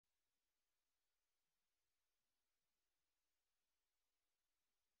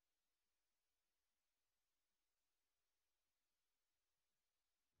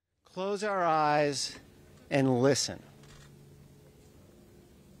close our eyes and listen.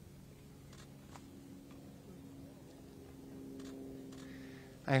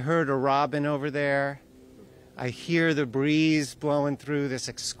 I heard a robin over there. I hear the breeze blowing through this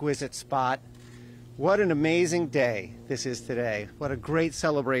exquisite spot. What an amazing day this is today. What a great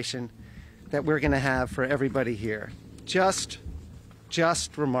celebration that we're going to have for everybody here. Just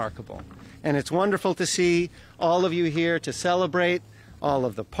remarkable. And it's wonderful to see all of you here to celebrate, all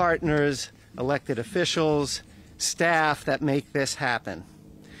of the partners, elected officials, staff that make this happen.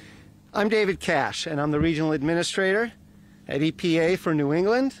 I'm David Cash, and I'm the Regional Administrator at EPA for New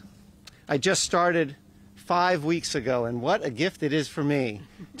England. I just started 5 weeks ago, and what a gift it is for me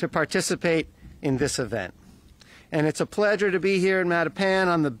to participate in this event. And it's a pleasure to be here in Mattapan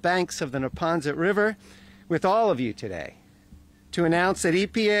on the banks of the Neponset River with all of you today to announce that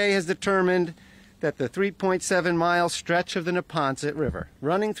EPA has determined that the 3.7-mile stretch of the Neponset River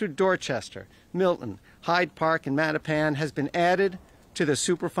running through Dorchester, Milton, Hyde Park, and Mattapan has been added to the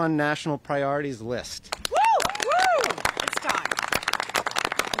Superfund National Priorities List. Woo! Woo! It's time.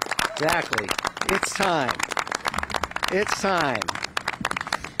 Exactly. It's time. It's time.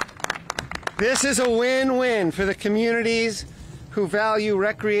 This is a win-win for the communities who value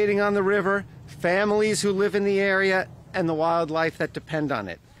recreating on the river, families who live in the area, and the wildlife that depend on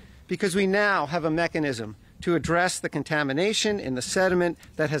it, because we now have a mechanism to address the contamination in the sediment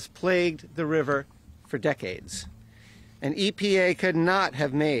that has plagued the river for decades. And EPA could not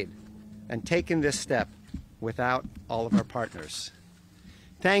have made and taken this step without all of our partners.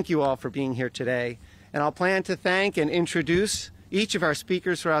 Thank you all for being here today, and I'll plan to thank and introduce each of our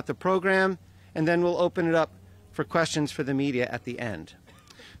speakers throughout the program, and then we'll open it up for questions for the media at the end.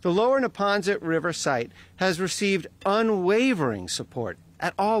 The Lower Neponset River site has received unwavering support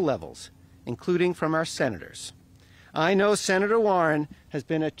at all levels, including from our senators. I know Senator Warren has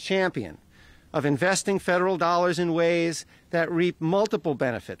been a champion of investing federal dollars in ways that reap multiple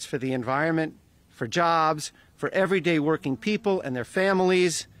benefits for the environment, for jobs, for everyday working people and their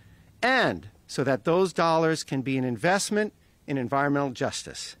families, and so that those dollars can be an investment in environmental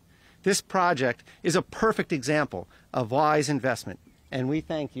justice. This project is a perfect example of wise investment. And we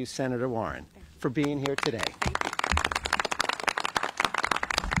thank you, Senator Warren, for being here today.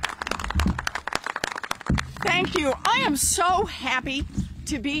 Thank you. I am so happy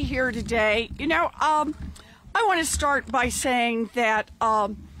to be here today. You know, I want to start by saying that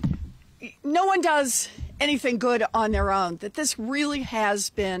no one does anything good on their own, that this really has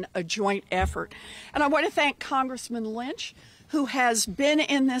been a joint effort. And I want to thank Congressman Lynch, who has been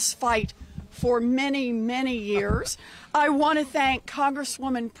in this fight for many, many years. I want to thank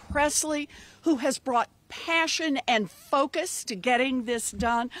Congresswoman Presley, who has brought passion and focus to getting this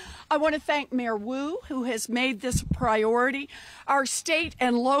done. I want to thank Mayor Wu, who has made this a priority, our state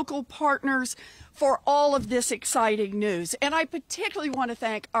and local partners for all of this exciting news. And I particularly want to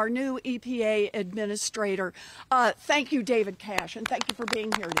thank our new EPA administrator. Thank you, David Cash, and thank you for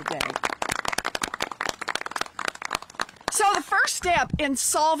being here today. So the first step in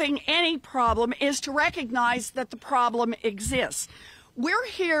solving any problem is to recognize that the problem exists. We're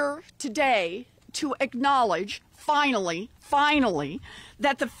here today to acknowledge, finally,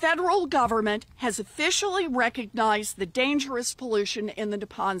 that the federal government has officially recognized the dangerous pollution in the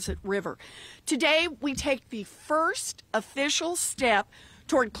Neponset River. Today, we take the first official step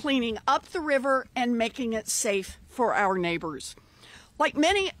toward cleaning up the river and making it safe for our neighbors. Like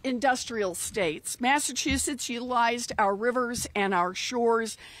many industrial states, Massachusetts utilized our rivers and our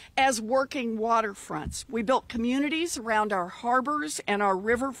shores as working waterfronts. We built communities around our harbors and our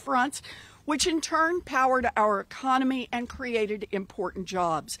riverfronts, which in turn powered our economy and created important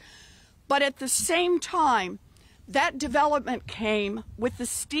jobs. But at the same time, that development came with the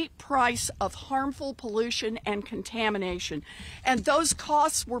steep price of harmful pollution and contamination, and those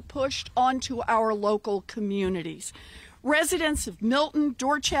costs were pushed onto our local communities. Residents of Milton,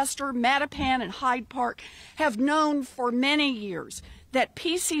 Dorchester, Mattapan, and Hyde Park have known for many years that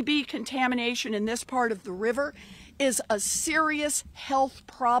PCB contamination in this part of the river is a serious health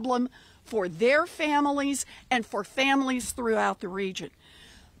problem for their families and for families throughout the region.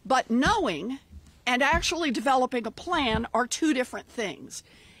 But knowing and actually developing a plan are two different things.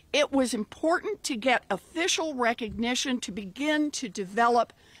 It was important to get official recognition to begin to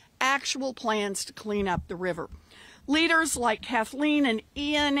develop actual plans to clean up the river. Leaders like Kathleen and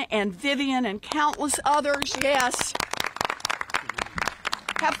Ian and Vivian and countless others, yes,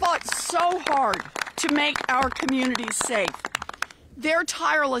 have fought so hard to make our communities safe. Their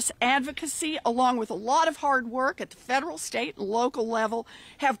tireless advocacy, along with a lot of hard work at the federal, state, and local level,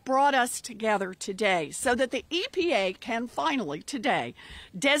 have brought us together today so that the EPA can finally, today,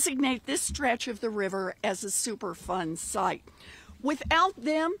 designate this stretch of the river as a Superfund site. Without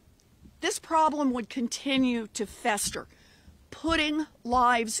them, this problem would continue to fester, putting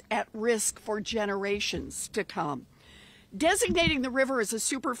lives at risk for generations to come. Designating the river as a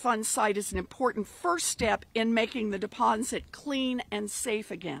Superfund site is an important first step in making the Neponset clean and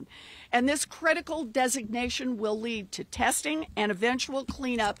safe again. And this critical designation will lead to testing and eventual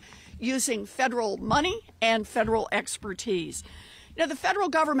cleanup using federal money and federal expertise. Now, the federal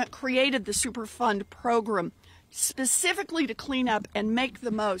government created the Superfund program specifically to clean up and make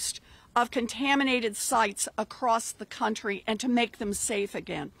the most of contaminated sites across the country and to make them safe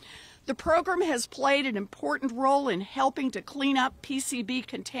again. The program has played an important role in helping to clean up PCB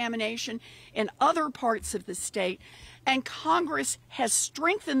contamination in other parts of the state, and Congress has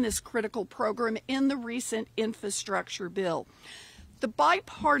strengthened this critical program in the recent infrastructure bill. The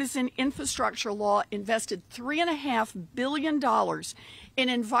bipartisan infrastructure law invested $3.5 billion in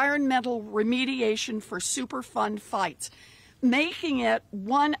environmental remediation for Superfund sites, making it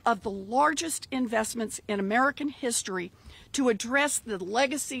one of the largest investments in American history to address the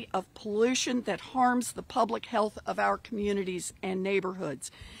legacy of pollution that harms the public health of our communities and neighborhoods.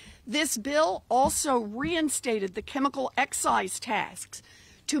 This bill also reinstated the chemical excise tax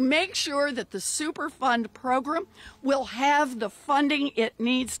to make sure that the Superfund program will have the funding it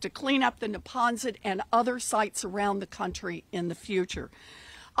needs to clean up the Neponset and other sites around the country in the future.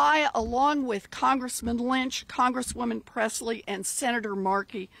 I, along with Congressman Lynch, Congresswoman Presley, and Senator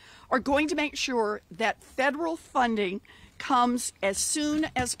Markey, are going to make sure that federal funding comes as soon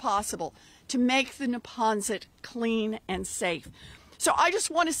as possible to make the Neponset clean and safe. So I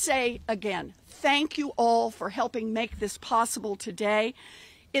just want to say again, thank you all for helping make this possible today.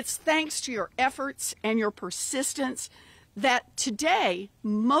 It's thanks to your efforts and your persistence that today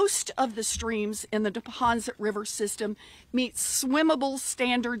most of the streams in the Neponset River system meet swimmable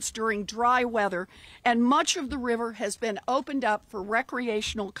standards during dry weather, and much of the river has been opened up for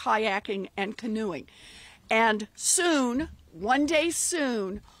recreational kayaking and canoeing. And soon, one day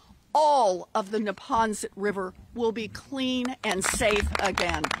soon, all of the Neponset River will be clean and safe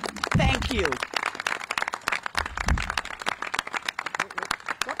again. Thank you.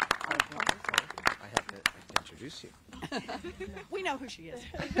 I have to introduce you. We know who she is.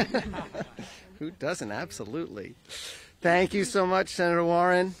 Who doesn't? Absolutely. Thank you so much, Senator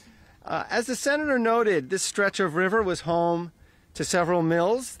Warren. As the senator noted, this stretch of river was home to several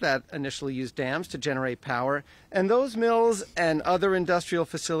mills that initially used dams to generate power, and those mills and other industrial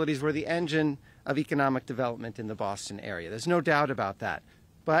facilities were the engine of economic development in the Boston area. There's no doubt about that.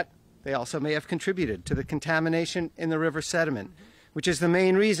 But they also may have contributed to the contamination in the river sediment, which is the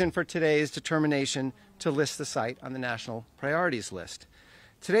main reason for today's determination to list the site on the National Priorities List.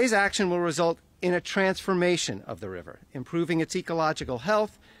 Today's action will result in a transformation of the river, improving its ecological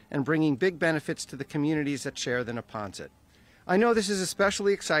health and bringing big benefits to the communities that share the Neponset. I know this is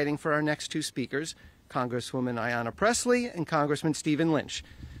especially exciting for our next two speakers, Congresswoman Ayanna Presley and Congressman Stephen Lynch.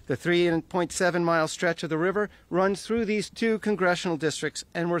 The 3.7-mile stretch of the river runs through these two congressional districts,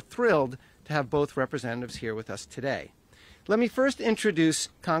 and we're thrilled to have both representatives here with us today. Let me first introduce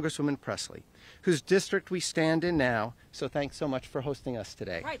Congresswoman Presley, whose district we stand in now, so thanks so much for hosting us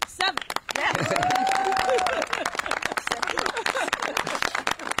today. Right, 7. Yeah.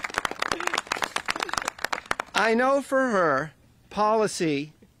 I know for her,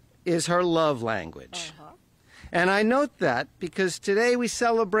 policy is her love language. And I note that because today we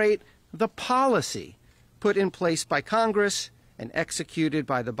celebrate the policy put in place by Congress and executed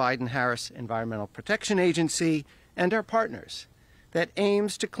by the Biden-Harris Environmental Protection Agency and our partners that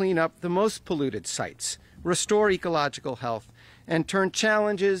aims to clean up the most polluted sites, restore ecological health, and turn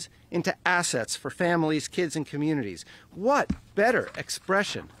challenges into assets for families, kids, and communities. What better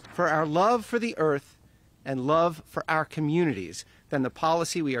expression for our love for the earth and love for our communities than the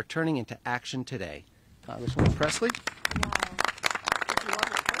policy we are turning into action today? Congresswoman Presley?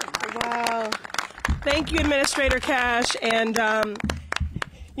 Wow. Thank you, Administrator Cash. And,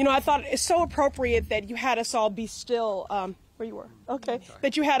 you know, I thought it's so appropriate that you had us all be still. Where you were? Okay.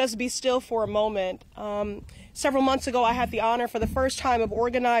 That you had us be still for a moment. Several months ago, I had the honor for the first time of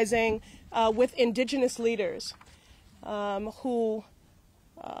organizing with indigenous leaders who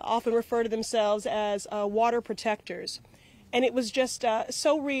often refer to themselves as water protectors. And it was just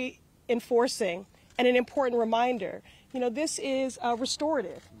so reinforcing and an important reminder. You know, this is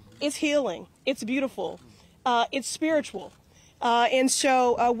restorative. It's healing. It's beautiful. It's spiritual. And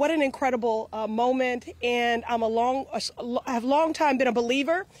so what an incredible moment. And I have long time been a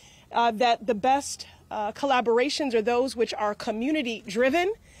believer that the best collaborations are those which are community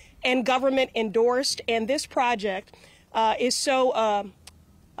driven and government endorsed. And this project is so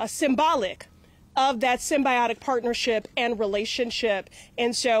symbolic of that symbiotic partnership and relationship.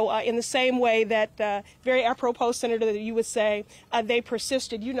 And so in the same way that very apropos, Senator, that you would say they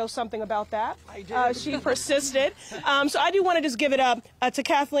persisted, you know something about that. I do. She persisted. So I do want to just give it up to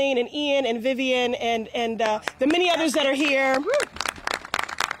Kathleen and Ian and Vivian and the many others that are here.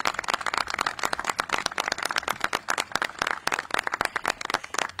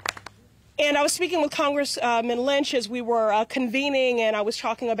 And I was speaking with Congressman Lynch as we were convening, and I was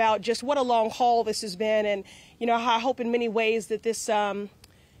talking about just what a long haul this has been, and how I hope in many ways that this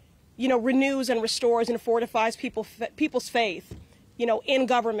renews and restores and fortifies people's faith in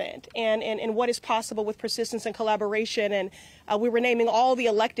government and what is possible with persistence and collaboration. And we were naming all the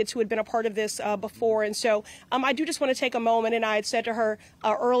electeds who had been a part of this before. And so I do just want to take a moment, and I had said to her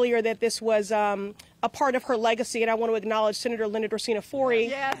earlier that this was a part of her legacy, and I want to acknowledge Senator Linda Dorsina-Forey.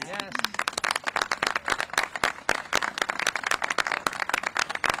 Yes. Yes.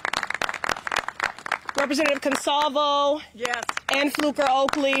 Representative Consalvo, Yes. and Fluker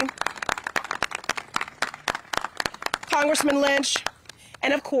Oakley, Congressman Lynch,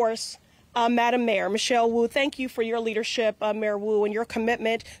 and of course, Madam Mayor Michelle Wu. Thank you for your leadership, Mayor Wu, and your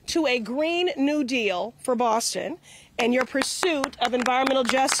commitment to a Green New Deal for Boston and your pursuit of environmental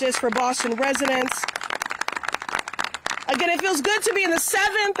justice for Boston residents. Again, it feels good to be in the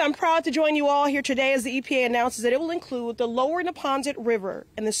 7th. I'm proud to join you all here today as the EPA announces that it will include the Lower Neponset River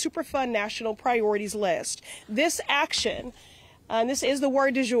in the Superfund National Priorities List. This action, and this is the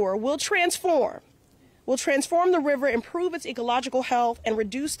word du jour, will transform the river, improve its ecological health, and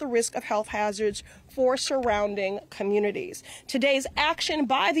reduce the risk of health hazards for surrounding communities. Today's action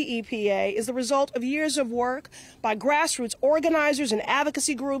by the EPA is the result of years of work by grassroots organizers and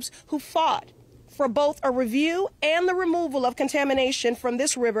advocacy groups who fought for both a review and the removal of contamination from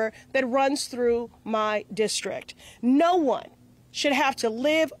this river that runs through my district. No one should have to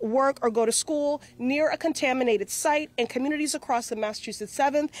live, work, or go to school near a contaminated site, and communities across the Massachusetts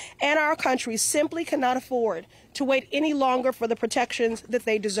 7th and our country simply cannot afford to wait any longer for the protections that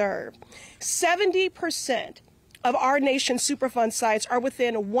they deserve. 70% of our nation's Superfund sites are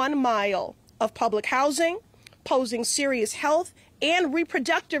within 1 mile of public housing, posing serious health and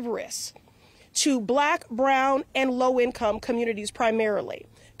reproductive risks to Black, brown, and low-income communities primarily.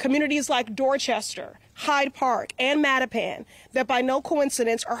 Communities like Dorchester, Hyde Park, and Mattapan that by no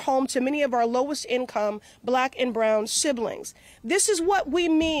coincidence are home to many of our lowest income Black and brown siblings. This is what we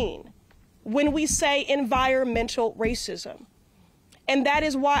mean when we say environmental racism. And that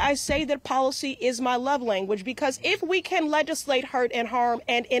is why I say that policy is my love language, because if we can legislate hurt and harm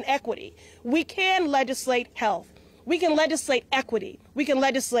and inequity, we can legislate health. We can legislate equity. We can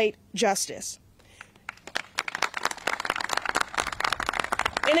legislate justice.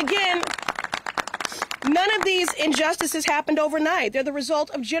 And again, none of these injustices happened overnight. They're the result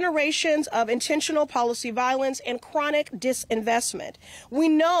of generations of intentional policy violence and chronic disinvestment. We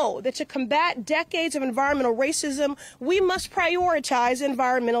know that to combat decades of environmental racism, we must prioritize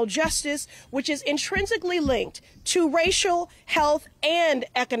environmental justice, which is intrinsically linked to racial, health, and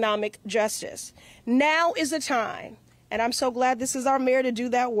economic justice. Now is the time, and I'm so glad this is our mayor to do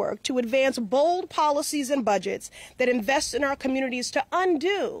that work, to advance bold policies and budgets that invest in our communities to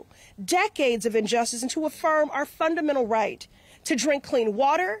undo decades of injustice and to affirm our fundamental right to drink clean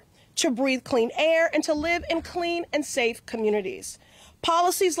water, to breathe clean air, and to live in clean and safe communities.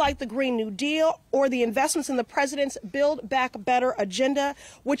 Policies like the Green New Deal or the investments in the president's Build Back Better agenda,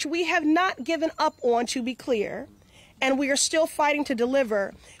 which we have not given up on, to be clear, and we are still fighting to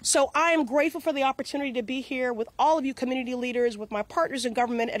deliver. So I am grateful for the opportunity to be here with all of you community leaders, with my partners in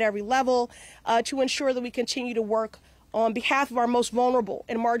government at every level, to ensure that we continue to work on behalf of our most vulnerable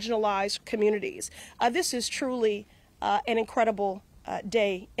and marginalized communities. This is truly an incredible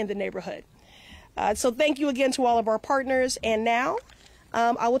day in the neighborhood. So thank you again to all of our partners. And now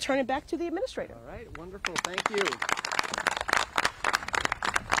I will turn it back to the administrator. All right, wonderful. Thank you.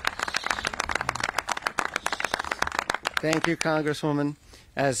 Thank you, Congresswoman.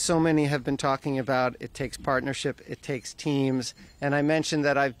 As so many have been talking about, it takes partnership, it takes teams. And I mentioned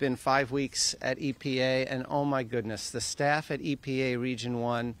that I've been 5 weeks at EPA, and oh my goodness, the staff at EPA Region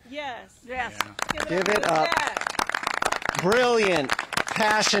 1. Yes. Yes. Give it up. Yes. Brilliant,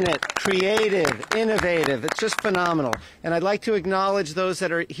 passionate, creative, innovative. It's just phenomenal. And I'd like to acknowledge those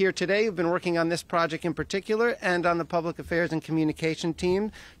that are here today who've been working on this project in particular and on the Public Affairs and Communication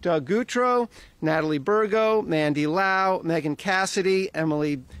team. Doug Goutreau, Natalie Burgo, Mandy Lau, Megan Cassidy,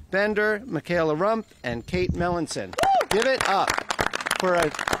 Emily Bender, Michaela Rump, and Kate Mellinson. Give it up for a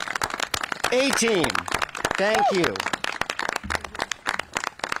team. Thank you.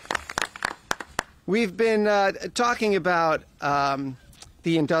 We've been talking about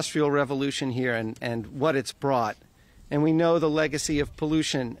the Industrial Revolution here and what it's brought. And we know the legacy of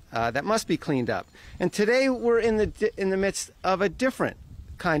pollution that must be cleaned up. And today we're in the midst of a different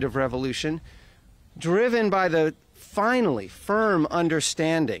kind of revolution, driven by the finally firm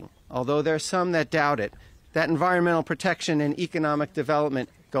understanding, although there are some that doubt it, that environmental protection and economic development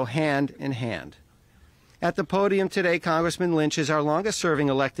go hand in hand. At the podium today, Congressman Lynch is our longest-serving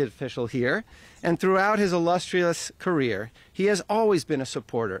elected official here, and throughout his illustrious career, he has always been a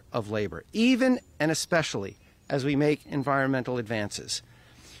supporter of labor, even and especially as we make environmental advances.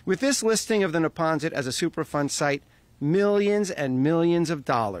 With this listing of the Neponset as a Superfund site, millions and millions of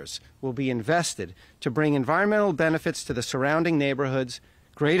dollars will be invested to bring environmental benefits to the surrounding neighborhoods,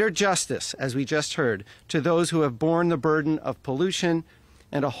 greater justice, as we just heard, to those who have borne the burden of pollution,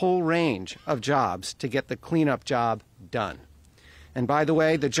 and a whole range of jobs to get the cleanup job done. And by the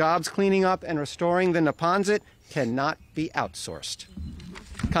way, the jobs cleaning up and restoring the Neponset cannot be outsourced.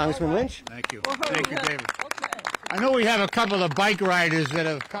 Congressman Lynch? Thank you. Thank you, David. I know we have a couple of bike riders that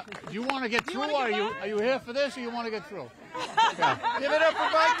have come. Do you want to get through, or are you here for this, or you want to get through? Okay. Give it up for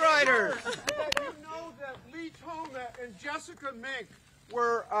bike riders. You know that Lee Toma and Jessica Mink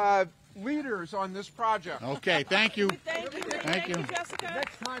were leaders on this project. Okay, thank you. Thank you, Jessica.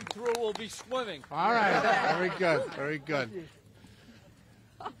 Next time through, we'll be swimming. All right, very good, very good.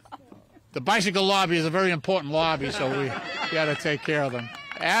 The bicycle lobby is a very important lobby, so we got to take care of them.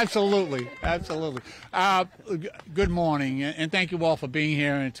 Absolutely, absolutely. Good morning, and thank you all for being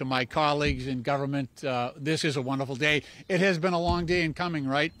here, and to my colleagues in government. This is a wonderful day. It has been a long day in coming,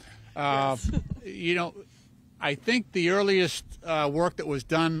 right? Yes. You know, I think the earliest work that was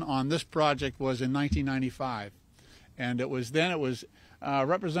done on this project was in 1995, and it was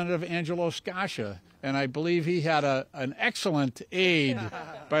Representative Angelo Sciascia, and I believe he had an excellent aide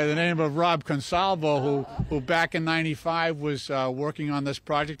by the name of Rob Consalvo, who back in '95 was working on this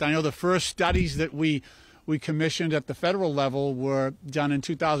project. I know the first studies that we commissioned at the federal level were done in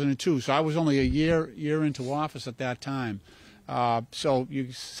 2002, so I was only a year into office at that time. So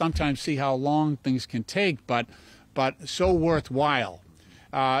you sometimes see how long things can take, but so worthwhile.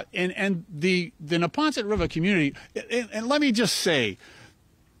 And the Neponset River community, and let me just say,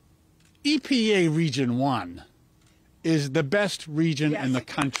 EPA Region 1 is the best region in the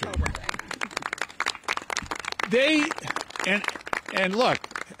country. And look,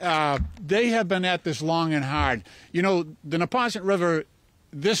 they have been at this long and hard. You know, the Neponset River,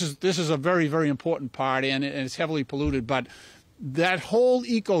 this is a very, very important part, and it's heavily polluted, but that whole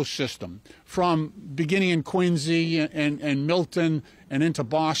ecosystem from beginning in Quincy and Milton and into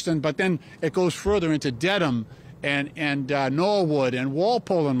Boston, but then it goes further into Dedham and Norwood and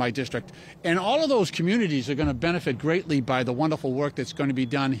Walpole in my district. And all of those communities are going to benefit greatly by the wonderful work that's going to be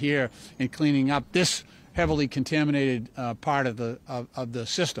done here in cleaning up this heavily contaminated part of the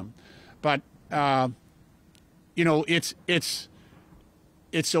system. But, you know, it's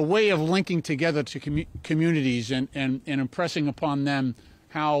a way of linking together to communities and impressing upon them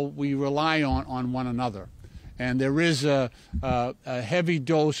how we rely on one another. And there is a heavy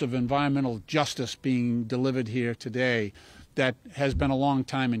dose of environmental justice being delivered here today that has been a long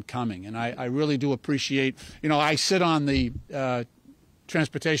time in coming. And I really do appreciate, you know, I sit on the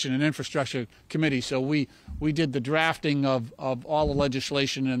Transportation and Infrastructure Committee, so we did the drafting of all the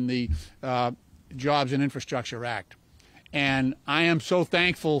legislation in the Jobs and Infrastructure Act. And I am so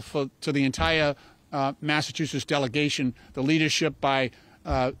thankful to the entire Massachusetts delegation, the leadership by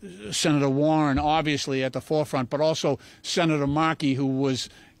Senator Warren, obviously at the forefront, but also Senator Markey, who was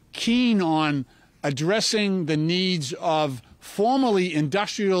keen on addressing the needs of formerly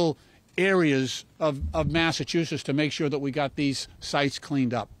industrial areas of Massachusetts to make sure that we got these sites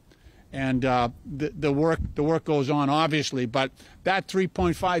cleaned up. And the work goes on, obviously, but that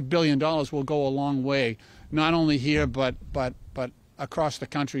 $3.5 billion will go a long way, not only here but across the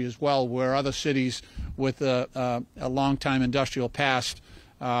country as well, where other cities with a long-time industrial past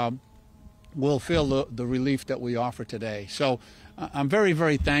will feel the relief that we offer today. So I'm very,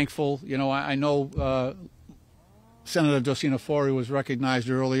 very thankful. You know, I know Senator Docina Fori was recognized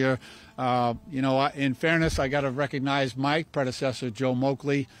earlier. You know, in fairness, I got to recognize my predecessor, Joe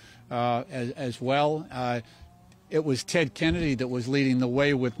Moakley, as well. it was Ted Kennedy that was leading the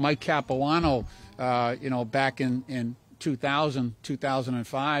way with Mike Capuano, back in 2000,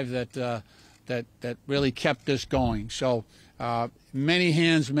 2005, that really kept this going. So many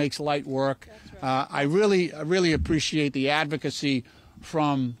hands makes light work. Right. I really appreciate the advocacy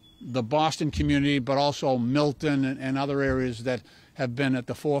from the Boston community, but also Milton and other areas that have been at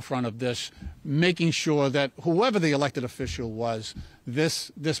the forefront of this, making sure that whoever the elected official was,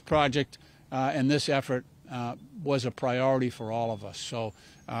 this project and this effort was a priority for all of us. So,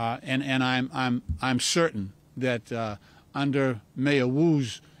 and I'm certain that under Mayor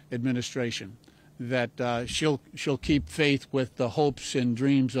Wu's administration, that she'll keep faith with the hopes and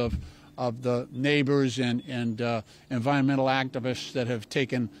dreams of the neighbors and environmental activists that have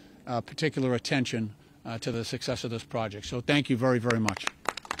taken particular attention to the success of this project. So thank you very, very much.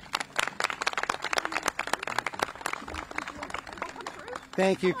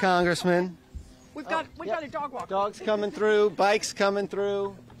 Thank you, Congressman. We've got a dog walker. Dogs coming through, bikes coming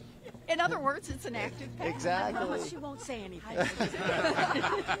through. In other words, it's an active pet. Exactly. She won't say anything.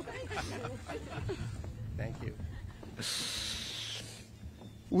 Thank you.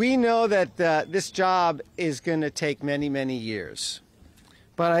 We know that this job is going to take many, many years.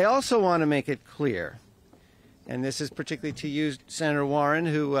 But I also want to make it clear, and this is particularly to you, Senator Warren,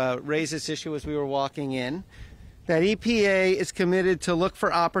 who raised this issue as we were walking in, that EPA is committed to look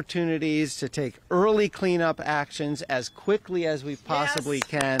for opportunities to take early cleanup actions as quickly as we possibly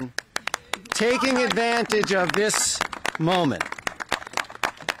can, taking advantage of this moment,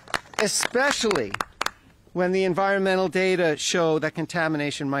 especially when the environmental data show that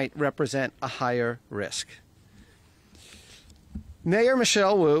contamination might represent a higher risk. Mayor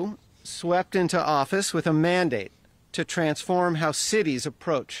Michelle Wu swept into office with a mandate to transform how cities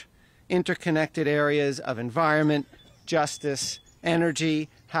approach interconnected areas of environment, justice, energy,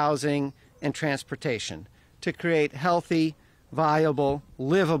 housing, and transportation to create healthy, viable,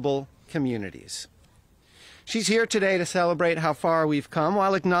 livable communities. She's here today to celebrate how far we've come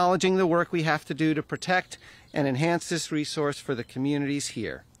while acknowledging the work we have to do to protect and enhance this resource for the communities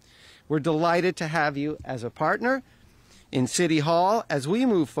here. We're delighted to have you as a partner in City Hall as we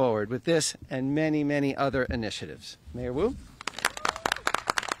move forward with this and many, many other initiatives. Mayor Wu.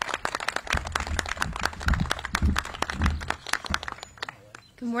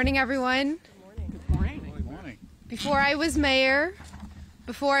 Good morning, everyone. Good morning. Good morning. Before I was mayor,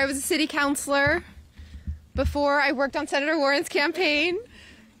 before I was a city councilor, before I worked on Senator Warren's campaign,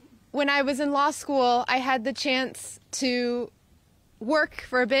 when I was in law school, I had the chance to work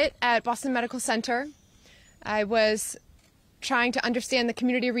for a bit at Boston Medical Center. I was trying to understand the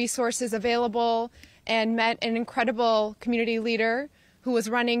community resources available and met an incredible community leader who was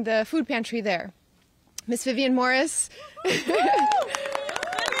running the food pantry there, Miss Vivian Morris.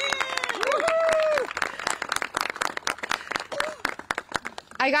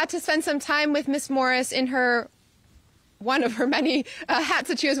 I got to spend some time with Miss Morris in one of her many hats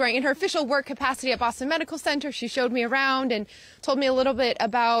that she was wearing in her official work capacity at Boston Medical Center. She showed me around and told me a little bit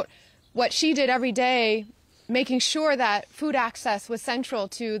about what she did every day, making sure that food access was central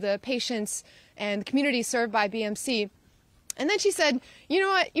to the patients and the community served by BMC. And then she said, you know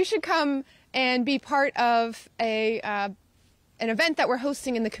what, you should come and be part of an event that we're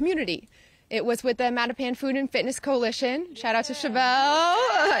hosting in the community. It was with the Mattapan Food and Fitness Coalition. Shout out to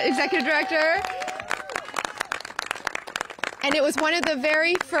Chevelle, Executive Director. And it was one of the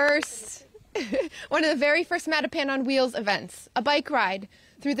very first Mattapan on Wheels events, a bike ride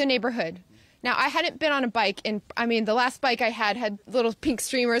through the neighborhood. Now, I hadn't been on a bike, and the last bike I had little pink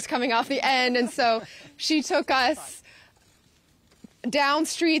streamers coming off the end, and so she took us down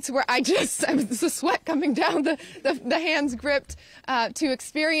streets where the sweat coming down, the hands gripped, to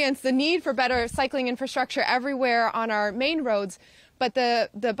experience the need for better cycling infrastructure everywhere on our main roads. But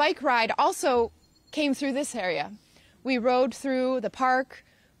the bike ride also came through this area. We rode through the park.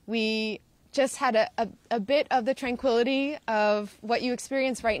 We just had a bit of the tranquility of what you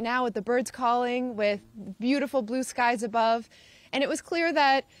experience right now with the birds calling, with beautiful blue skies above. And it was clear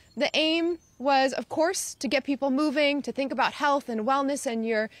that the aim was, of course, to get people moving, to think about health and wellness and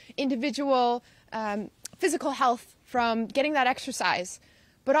your individual physical health from getting that exercise,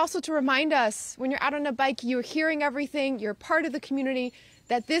 but also to remind us when you're out on a bike, you're hearing everything, you're part of the community,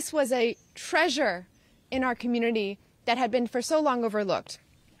 that this was a treasure in our community that had been for so long overlooked.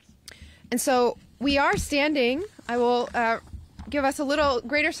 And so we are standing, I will give us a little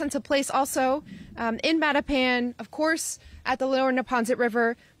greater sense of place also in Mattapan, of course, at the Lower Neponset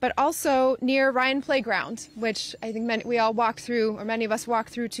River, but also near Ryan Playground, which I think we all walk through, or many of us walk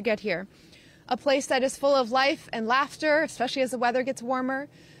through to get here. A place that is full of life and laughter, especially as the weather gets warmer.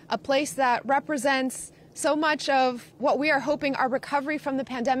 A place that represents So much of what we are hoping our recovery from the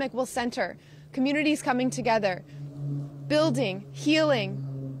pandemic will center. Communities coming together, building,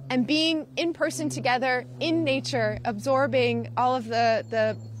 healing, and being in person together in nature, absorbing all of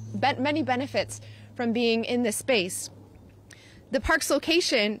the many benefits from being in this space. The park's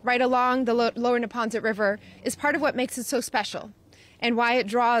location right along the Lower Neponset River is part of what makes it so special and why it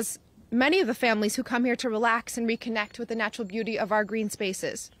draws many of the families who come here to relax and reconnect with the natural beauty of our green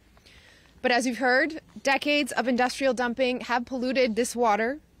spaces. But as you've heard, decades of industrial dumping have polluted this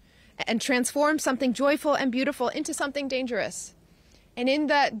water and transformed something joyful and beautiful into something dangerous. And in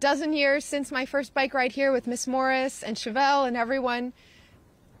the dozen years since my first bike ride here with Miss Morris and Chevelle and everyone,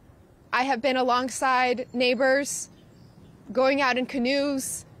 I have been alongside neighbors, going out in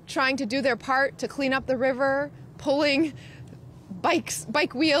canoes, trying to do their part to clean up the river, pulling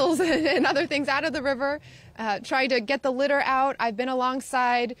bike wheels and other things out of the river, trying to get the litter out. I've been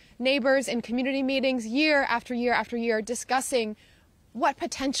alongside neighbors in community meetings year after year after year, discussing what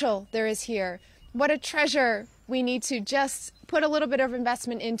potential there is here, what a treasure we need to just put a little bit of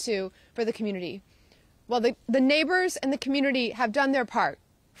investment into for the community. Well, the neighbors and the community have done their part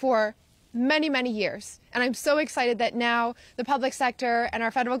for many, many years. And I'm so excited that now the public sector and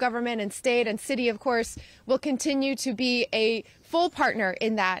our federal government and state and city, of course, will continue to be a full partner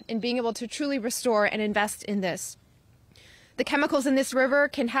in that, in being able to truly restore and invest in this. The chemicals in this river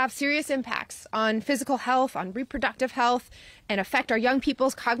can have serious impacts on physical health, on reproductive health, and affect our young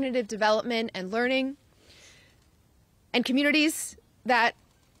people's cognitive development and learning. And communities that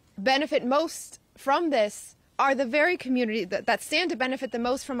benefit most from this are the very community that stand to benefit the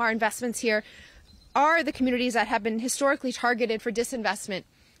most from our investments here, are the communities that have been historically targeted for disinvestment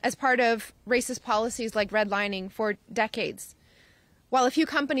as part of racist policies like redlining for decades. While a few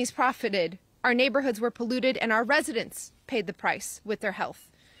companies profited, our neighborhoods were polluted and our residents paid the price with their health.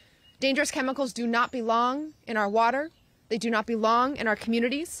 Dangerous chemicals do not belong in our water. They do not belong in our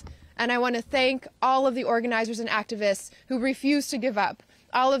communities. And I want to thank all of the organizers and activists who refuse to give up,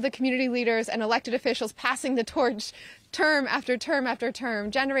 all of the community leaders and elected officials passing the torch term after term after term,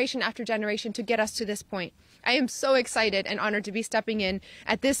 generation after generation, to get us to this point. I am so excited and honored to be stepping in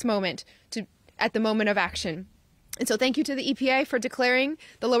at this moment, at the moment of action. And so thank you to the EPA for declaring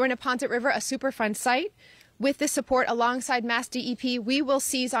the Lower Neponset River a Superfund site. With this support alongside Mass DEP, we will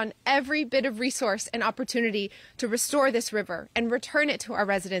seize on every bit of resource and opportunity to restore this river and return it to our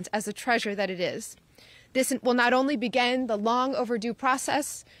residents as the treasure that it is. This will not only begin the long overdue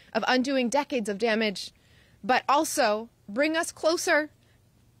process of undoing decades of damage, but also bring us closer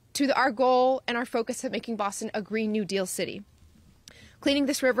to our goal and our focus of making Boston a Green New Deal city. Cleaning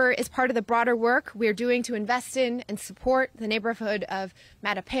this river is part of the broader work we are doing to invest in and support the neighborhood of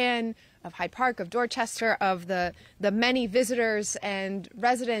Mattapan, of Hyde Park, of Dorchester, of the many visitors and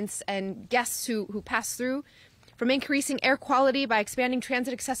residents and guests who pass through, from increasing air quality by expanding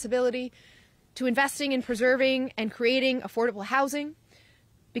transit accessibility, to investing in preserving and creating affordable housing,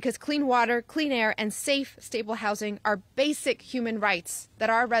 because clean water, clean air, and safe, stable housing are basic human rights that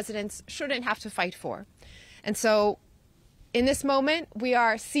our residents shouldn't have to fight for. And so in this moment, we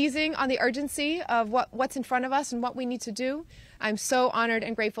are seizing on the urgency of what's in front of us and what we need to do. I'm so honored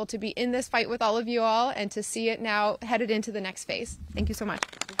and grateful to be in this fight with all of you all and to see it now headed into the next phase. Thank you so much.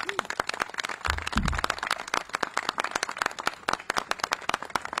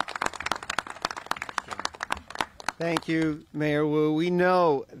 Problems you, Mayor Wu. We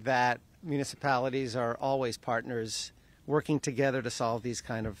know that municipalities are always partners working together to solve these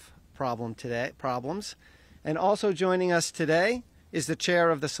kind of problems. And also joining us today is the chair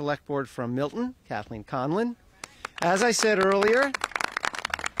of the Select Board from Milton, Kathleen Conlon. As I said earlier,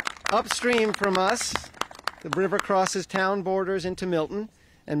 upstream from us, the river crosses town borders into Milton,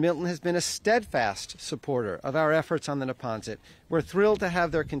 and Milton has been a steadfast supporter of our efforts on the Neponset. We're thrilled to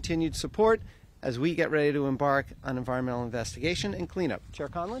have their continued support as we get ready to embark on environmental investigation and cleanup. Chair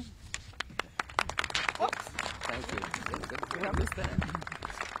Conlon? Thank you.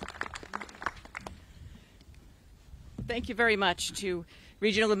 Thank you very much to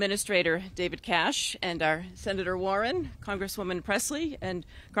Regional Administrator David Cash and our Senator Warren, Congresswoman Presley, and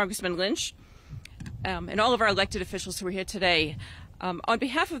Congressman Lynch, and all of our elected officials who are here today. On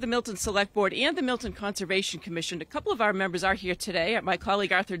behalf of the Milton Select Board and the Milton Conservation Commission, a couple of our members are here today. My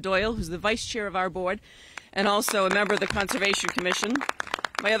colleague Arthur Doyle, who's the vice chair of our board, and also a member of the Conservation Commission.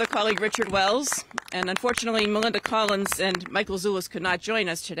 My other colleague Richard Wells, and unfortunately Melinda Collins and Michael Zulus could not join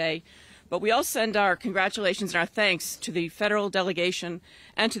us today. But we all send our congratulations and our thanks to the federal delegation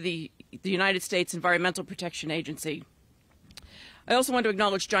and to the United States Environmental Protection Agency. I also want to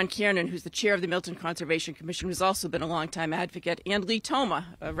acknowledge John Kiernan, who's the chair of the Milton Conservation Commission, who's also been a longtime advocate, and Lee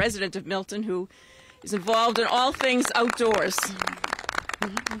Toma, a resident of Milton, who is involved in all things outdoors.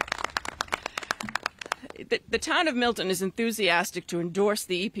 The town of Milton is enthusiastic to endorse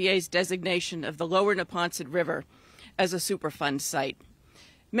the EPA's designation of the Lower Neponset River as a Superfund site.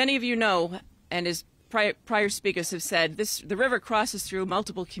 Many of you know, and as prior speakers have said, the river crosses through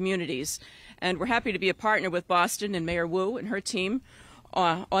multiple communities, and we're happy to be a partner with Boston and Mayor Wu and her team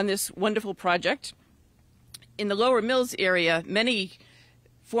on this wonderful project. In the Lower Mills area, many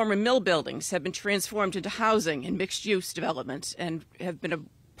former mill buildings have been transformed into housing and mixed-use development and have been a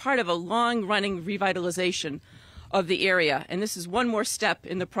part of a long-running revitalization of the area. And this is one more step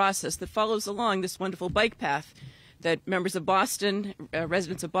in the process that follows along this wonderful bike path that members of Boston,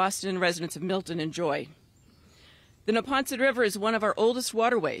 residents of Milton enjoy. The Neponset River is one of our oldest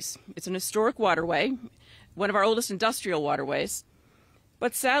waterways. It's an historic waterway, one of our oldest industrial waterways,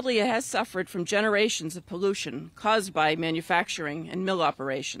 but sadly it has suffered from generations of pollution caused by manufacturing and mill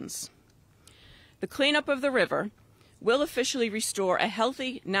operations. The cleanup of the river will officially restore a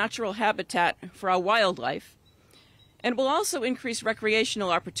healthy natural habitat for our wildlife and will also increase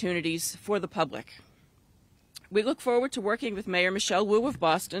recreational opportunities for the public. We look forward to working with Mayor Michelle Wu of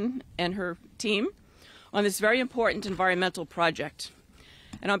Boston and her team on this very important environmental project.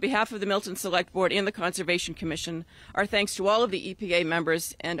 And on behalf of the Milton Select Board and the Conservation Commission, our thanks to all of the EPA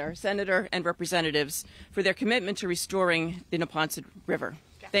members and our senator and representatives for their commitment to restoring the Neponset River.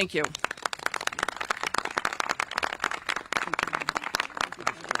 Thank you.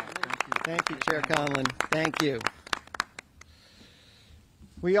 Thank you, Chair Conlon. Thank you.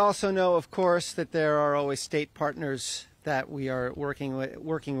 We also know, of course, that there are always state partners that we are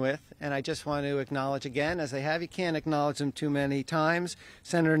working with, and I just want to acknowledge again, as I have, you can't acknowledge them too many times,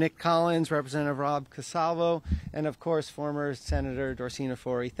 Senator Nick Collins, Representative Rob Casalvo, and of course, former Senator Dorsina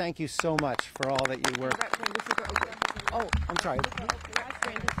Forey. Thank you so much for all that you work. Oh, I'm sorry.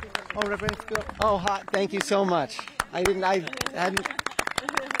 Oh, Representative. Oh, hot. Thank you so much. I hadn't.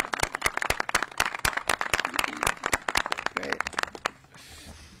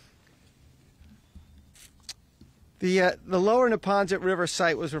 The Lower Neponset River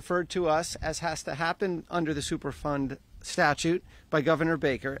site was referred to us, as has to happen under the Superfund statute, by Governor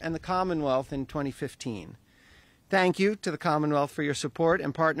Baker and the Commonwealth in 2015. Thank you to the Commonwealth for your support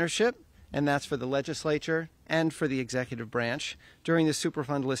and partnership, and that's for the legislature and for the executive branch during the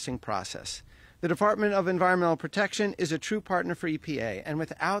Superfund listing process. The Department of Environmental Protection is a true partner for EPA, and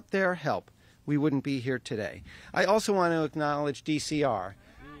without their help, we wouldn't be here today. I also want to acknowledge DCR.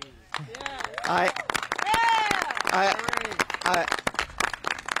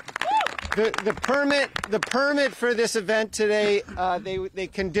 The permit for this event today, they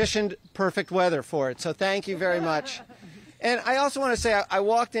conditioned perfect weather for it, so thank you very much. And I also want to say I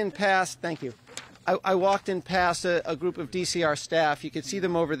walked in past, thank you, I walked in past a group of DCR staff. You could see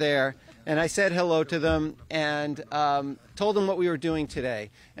them over there, and I said hello to them and told them what we were doing today.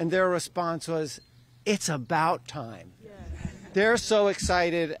 And their response was, "It's about time." They're so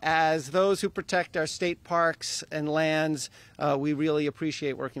excited. As those who protect our state parks and lands, we really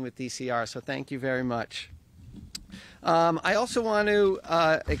appreciate working with DCR, so thank you very much. I also want to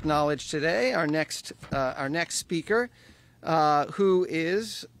acknowledge today our next speaker, who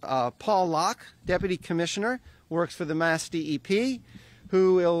is Paul Locke, Deputy Commissioner, works for the Mass DEP,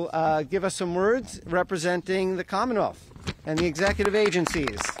 who will give us some words representing the Commonwealth and the executive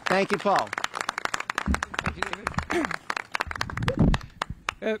agencies. Thank you, Paul. Thank you, David.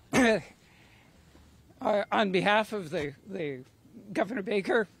 On behalf of the Governor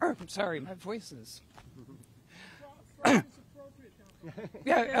Baker, I'm sorry, my voice is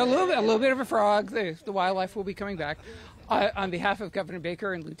yeah, a little bit of a frog. The wildlife will be coming back. On behalf of Governor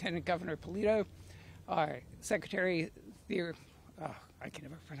Baker and Lieutenant Governor Polito, Secretary I can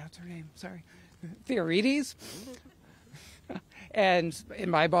never pronounce her name. Sorry, Theorides, and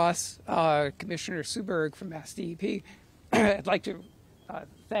my boss, Commissioner Suberg from Mass DEP. I'd like to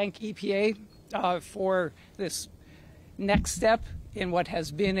thank EPA for this next step in what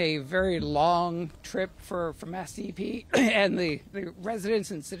has been a very long trip for Mass DEP and the residents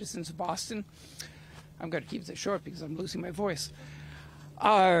and citizens of Boston. I'm going to keep this short because I'm losing my voice.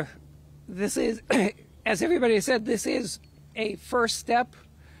 This is, as everybody said, this is a first step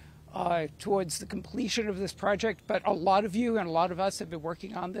towards the completion of this project, but a lot of you and a lot of us have been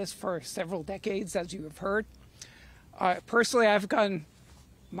working on this for several decades, as you have heard. Personally,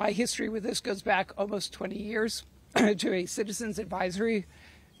 my history with this goes back almost 20 years to a citizens advisory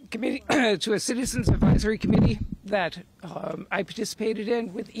committee, that I participated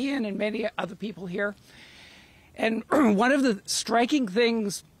in with Ian and many other people here. And one of the striking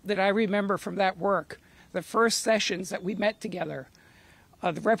things that I remember from that work, the first sessions that we met together,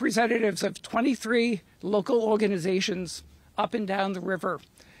 The representatives of 23 local organizations up and down the river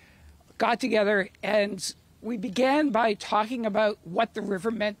got together, and we began by talking about what the river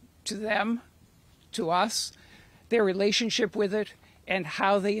meant to them, to us, their relationship with it, and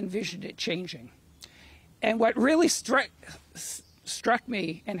how they envisioned it changing. And what really struck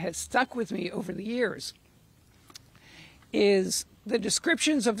me and has stuck with me over the years is the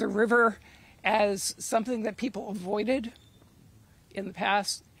descriptions of the river as something that people avoided in the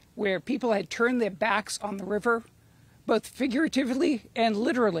past, where people had turned their backs on the river, both figuratively and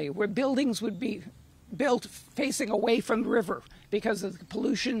literally, where buildings would be built facing away from the river because of the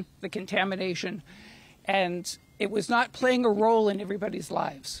pollution, the contamination, and it was not playing a role in everybody's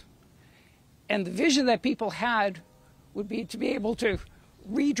lives. And the vision that people had would be to be able to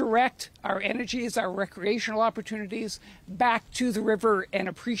redirect our energies, our recreational opportunities back to the river and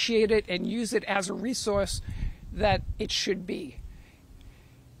appreciate it and use it as a resource that it should be.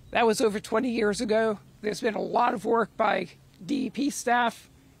 That was over 20 years ago. There's been a lot of work by DEP staff,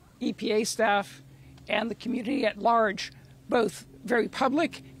 EPA staff, and the community at large, both very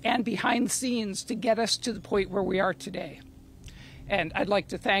public and behind the scenes, to get us to the point where we are today. And I'd like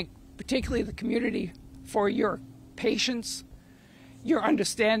to thank particularly the community for your patience, your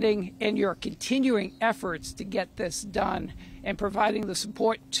understanding, and your continuing efforts to get this done, and providing the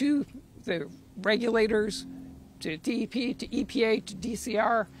support to the regulators, to DEP, to EPA, to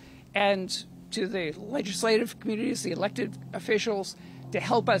DCR, and to the legislative communities, the elected officials, to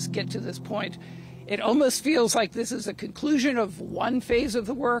help us get to this point. It almost feels like this is a conclusion of one phase of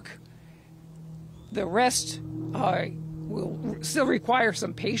the work. The rest will still require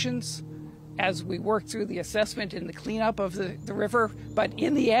some patience as we work through the assessment and the cleanup of the river. But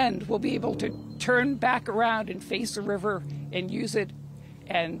in the end, we'll be able to turn back around and face the river and use it.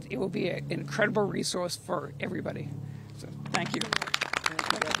 And it will be an incredible resource for everybody. So thank you.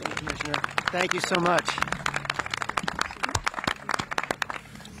 Thank you, Commissioner. Thank you so much.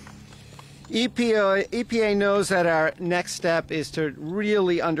 EPA knows that our next step is to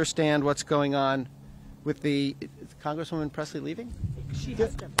really understand what's going on with the Congresswoman Presley leaving? She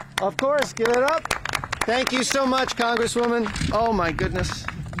has to. Of course, give it up. Thank you so much, Congresswoman. Oh my goodness.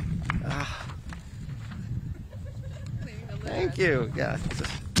 Thank you. Yeah.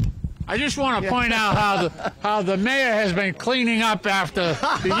 I just want to point out how the mayor has been cleaning up after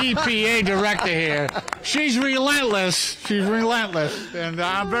the EPA director here. She's relentless. She's relentless, and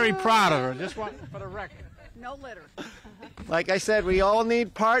I'm very proud of her. Just want for the record. No litter. Like I said, we all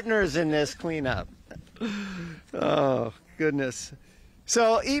need partners in this cleanup. Oh, goodness.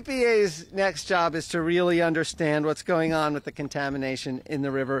 So EPA's next job is to really understand what's going on with the contamination in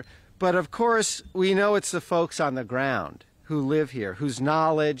the river. But of course, we know it's the folks on the ground who live here, whose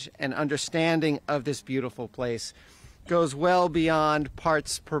knowledge and understanding of this beautiful place goes well beyond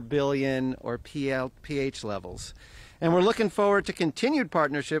parts per billion or pH levels. And we're looking forward to continued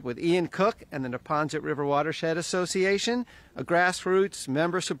partnership with Ian Cook and the Neponset River Watershed Association, a grassroots,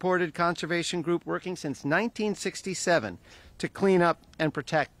 member-supported conservation group working since 1967 to clean up and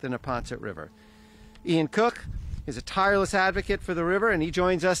protect the Neponset River. Ian Cook is a tireless advocate for the river, and he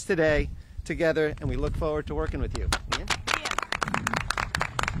joins us today together, and we look forward to working with you. Ian?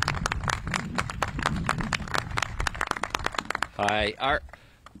 Hi. Our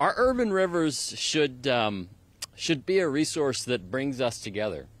urban rivers should be a resource that brings us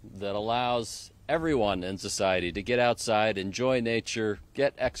together, that allows everyone in society to get outside, enjoy nature,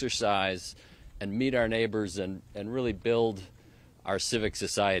 get exercise, and meet our neighbors and really build our civic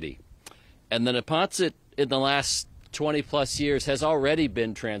society. And the Neponset in the last 20 plus years has already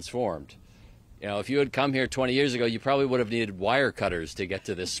been transformed. You know, if you had come here 20 years ago, you probably would have needed wire cutters to get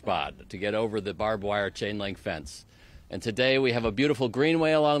to this spot, to get over the barbed wire chain link fence. And today we have a beautiful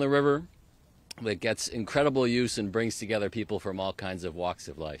greenway along the river that gets incredible use and brings together people from all kinds of walks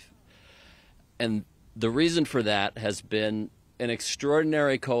of life. And the reason for that has been an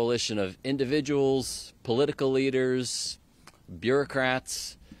extraordinary coalition of individuals, political leaders,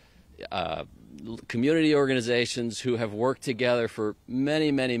 bureaucrats, community organizations who have worked together for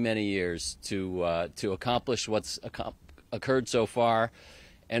many, many, many years to accomplish what's occurred so far,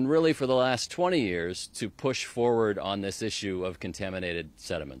 and really for the last 20 years to push forward on this issue of contaminated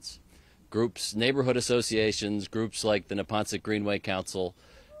sediments. Groups, neighborhood associations, groups like the Neponset Greenway Council,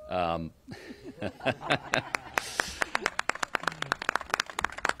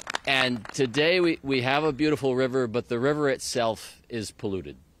 and today we have a beautiful river, but the river itself is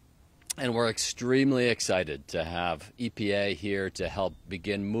polluted. And we're extremely excited to have EPA here to help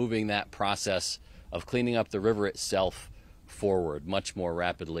begin moving that process of cleaning up the river itself forward much more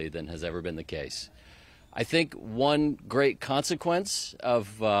rapidly than has ever been the case. I think one great consequence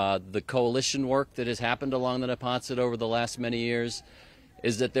of the coalition work that has happened along the Neponset over the last many years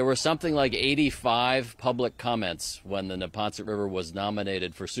is that there were something like 85 public comments when the Neponset River was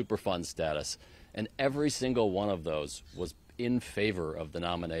nominated for Superfund status, and every single one of those was in favor of the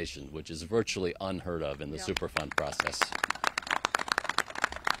nomination, which is virtually unheard of in the Superfund process.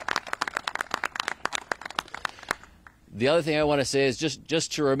 The other thing I want to say is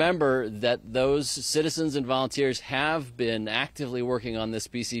just to remember that those citizens and volunteers have been actively working on this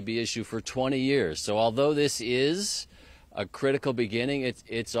PCB issue for 20 years. So although this is a critical beginning,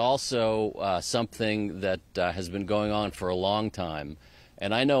 it's also something that has been going on for a long time.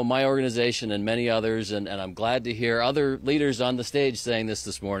 And I know my organization and many others, and I'm glad to hear other leaders on the stage saying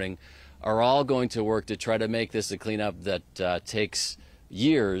this morning, are all going to work to try to make this a cleanup that takes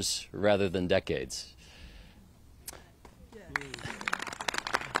years rather than decades.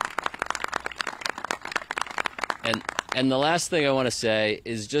 And the last thing I want to say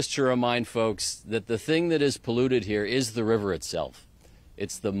is just to remind folks that the thing that is polluted here is the river itself.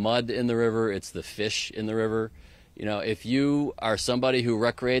 It's the mud in the river, it's the fish in the river. You know, if you are somebody who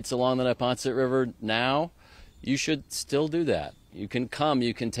recreates along the Neponset River now, you should still do that. You can come,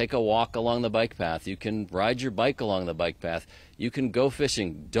 you can take a walk along the bike path, you can ride your bike along the bike path, you can go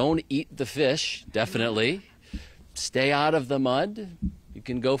fishing. Don't eat the fish, definitely. Stay out of the mud. You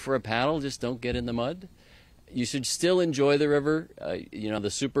can go for a paddle, just don't get in the mud. You should still enjoy the river. You know, the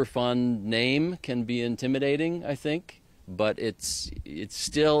Superfund name can be intimidating, I think, but it's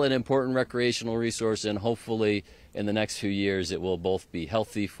still an important recreational resource, and hopefully in the next few years it will both be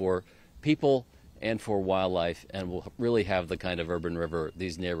healthy for people and for wildlife, and will really have the kind of urban river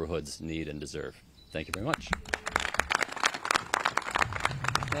these neighborhoods need and deserve. Thank you very much.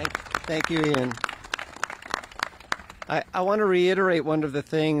 Thank you, Ian. I want to reiterate one of the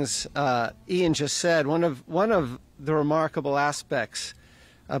things Ian just said. One of the remarkable aspects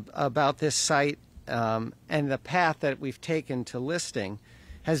about this site and the path that we've taken to listing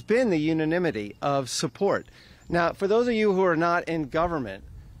has been the unanimity of support. Now, for those of you who are not in government,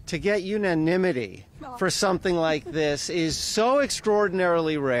 to get unanimity for something like this is so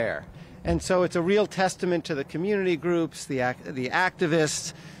extraordinarily rare. And so it's a real testament to the community groups, the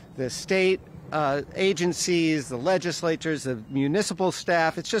activists, the state agencies, the legislatures, the municipal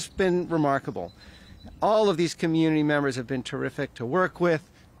staff. It's just been remarkable. All of these community members have been terrific to work with,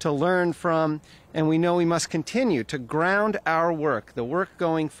 to learn from, and we know we must continue to ground our work, the work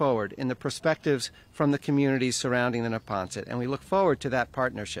going forward, in the perspectives from the communities surrounding the Neponset, and we look forward to that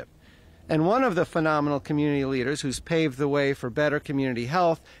partnership. And one of the phenomenal community leaders who's paved the way for better community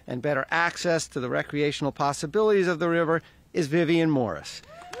health and better access to the recreational possibilities of the river is Vivian Morris.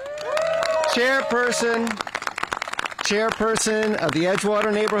 Chairperson of the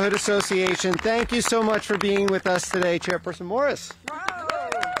Edgewater Neighborhood Association. Thank you so much for being with us today, Chairperson Morris.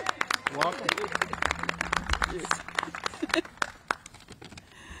 Welcome.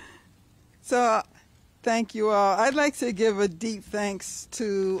 So, thank you all. I'd like to give a deep thanks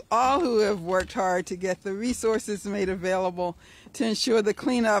to all who have worked hard to get the resources made available to ensure the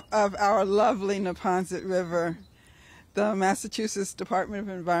cleanup of our lovely Neponset River. The Massachusetts Department of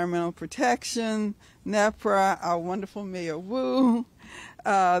Environmental Protection, NEPRA, our wonderful Mayor Wu,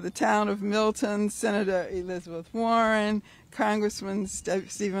 the town of Milton, Senator Elizabeth Warren, Congressman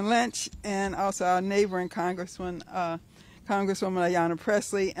Stephen Lynch, and also our neighboring Congresswoman Ayanna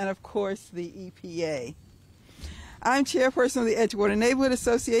Pressley, and of course the EPA. I'm chairperson of the Edgewater Neighborhood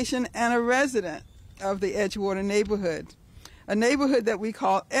Association and a resident of the Edgewater neighborhood. A neighborhood that we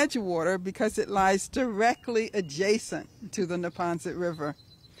call Edgewater because it lies directly adjacent to the Neponset River.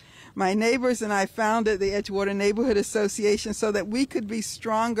 My neighbors and I founded the Edgewater Neighborhood Association so that we could be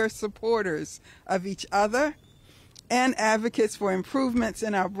stronger supporters of each other and advocates for improvements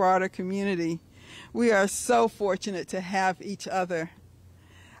in our broader community. We are so fortunate to have each other.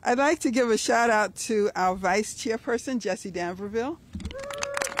 I'd like to give a shout out to our Vice Chairperson, Jessie Danverville,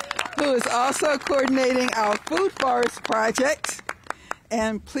 who is also coordinating our Food Forest Project.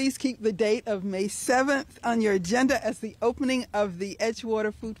 And please keep the date of May 7th on your agenda as the opening of the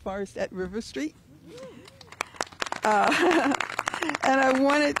Edgewater Food Forest at River Street. And I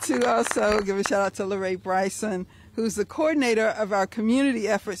wanted to also give a shout out to Lorraine Bryson, who's the coordinator of our community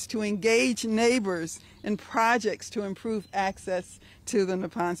efforts to engage neighbors in projects to improve access to the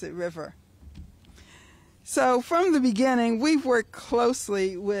Neponset River. So from the beginning, we've worked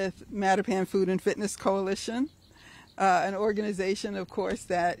closely with Mattapan Food and Fitness Coalition, an organization, of course,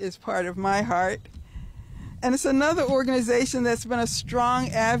 that is part of my heart. And it's another organization that's been a strong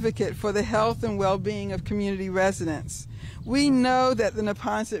advocate for the health and well-being of community residents. We know that the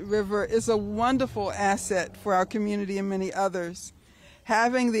Neponset River is a wonderful asset for our community and many others.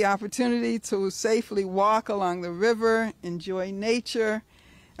 Having the opportunity to safely walk along the river, enjoy nature,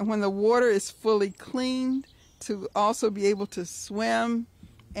 and when the water is fully cleaned, to also be able to swim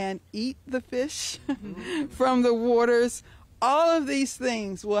and eat the fish from the waters. All of these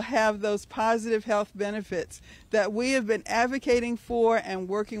things will have those positive health benefits that we have been advocating for and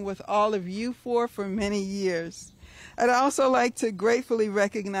working with all of you for many years. I'd also like to gratefully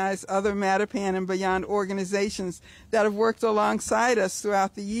recognize other Mattapan and beyond organizations that have worked alongside us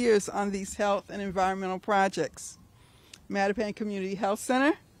throughout the years on these health and environmental projects. Mattapan Community Health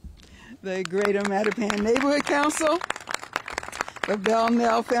Center, the Greater Mattapan Neighborhood Council, the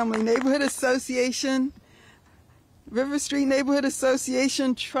Bell-Nell Family Neighborhood Association, River Street Neighborhood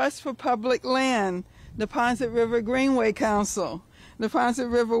Association, Trust for Public Land, Neponset River Greenway Council,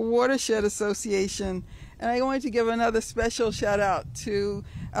 Neponset River Watershed Association, and I wanted to give another special shout out to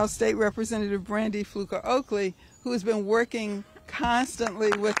our State Representative Brandy Fluker-Oakley, who has been working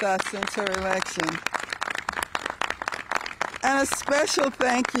constantly with us since her election. And a special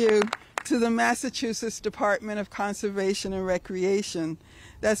thank you to the Massachusetts Department of Conservation and Recreation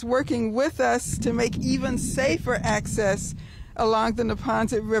that's working with us to make even safer access along the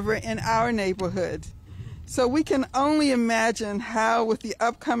Neponset River in our neighborhood. So we can only imagine how, with the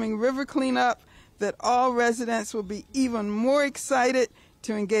upcoming river cleanup, that all residents will be even more excited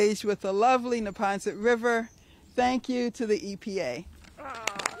to engage with the lovely Neponset River. Thank you to the EPA.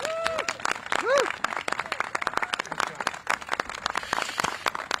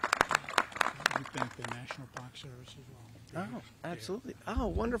 We thank the National Park Service as well. Oh, absolutely. Oh,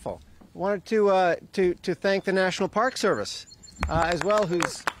 wonderful. Wanted to thank the National Park Service as well,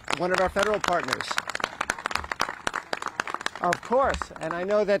 who's one of our federal partners. Of course, and I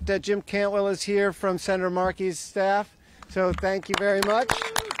know that Jim Cantwell is here from Senator Markey's staff, so thank you very much.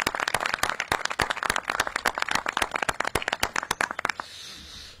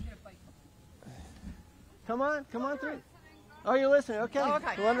 Come on through. Oh, you're listening, okay. Oh,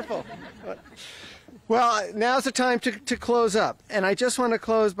 okay. Wonderful. Well, now's the time to close up, and I just want to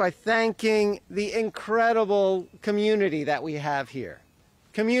close by thanking the incredible community that we have here.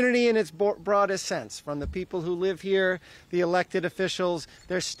 Community in its broadest sense, from the people who live here, the elected officials,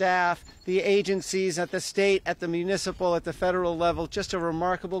 their staff, the agencies at the state, at the municipal, at the federal level, just a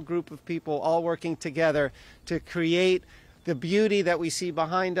remarkable group of people all working together to create the beauty that we see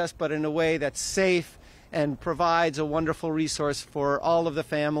behind us, but in a way that's safe and provides a wonderful resource for all of the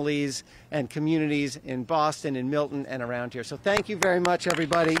families and communities in Boston and Milton and around here. So thank you very much,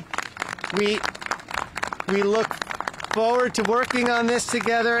 everybody. We look forward to working on this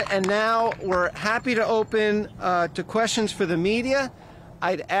together, and now we're happy to open to questions for the media.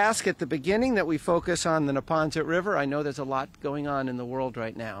 I'd ask at the beginning that we focus on the Neponset River. I know there's a lot going on in the world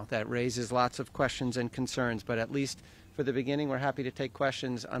right now that raises lots of questions and concerns, but at least for the beginning, we're happy to take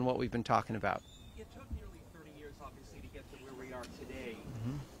questions on what we've been talking about. It took nearly 30 years, obviously, to get to where we are today.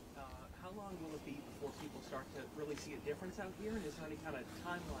 How long will it be before people start to really see a difference out here, and is there any kind of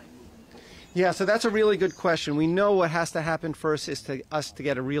timeline moving forward? Yeah, so that's a really good question. We know what has to happen first is to us to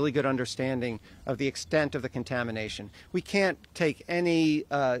get a really good understanding of the extent of the contamination. We can't take any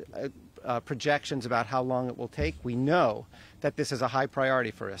projections about how long it will take. We know that this is a high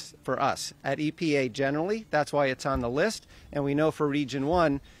priority for us. At EPA generally, that's why it's on the list, and we know for Region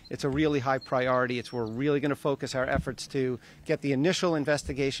 1, it's a really high priority. We're really going to focus our efforts to get the initial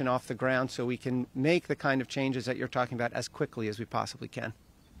investigation off the ground so we can make the kind of changes that you're talking about as quickly as we possibly can.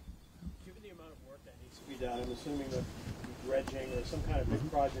 I'm assuming that dredging or some kind of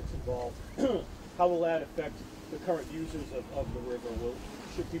big projects involved. How will that affect the current users of the river?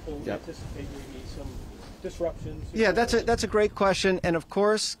 Should people anticipate maybe some disruptions? Yeah, that's a great question. And of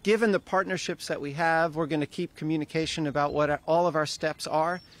course, given the partnerships that we have, we're going to keep communication about what all of our steps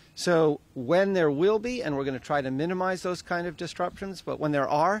are. So when there will be, and we're going to try to minimize those kind of disruptions, but when there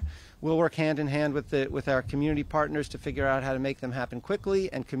are, we'll work hand in hand with our community partners to figure out how to make them happen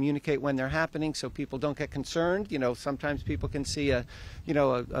quickly and communicate when they're happening so people don't get concerned. You know, sometimes people can see an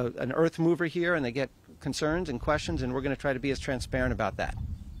earth mover here and they get concerns and questions, and we're going to try to be as transparent about that.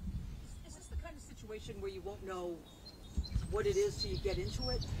 Is this the kind of situation where you won't know what it is till you get into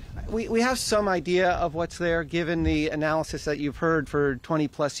it? We have some idea of what's there given the analysis that you've heard for 20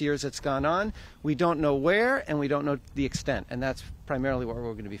 plus years that's gone on. We don't know where and we don't know the extent, and that's primarily what we're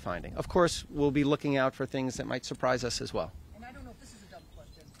going to be finding. Of course, we'll be looking out for things that might surprise us as well. And I don't know if this is a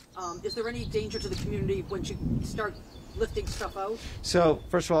Is there any danger to the community when you start lifting stuff out? So,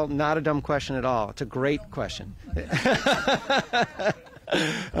 first of all, not a dumb question at all. It's a great question.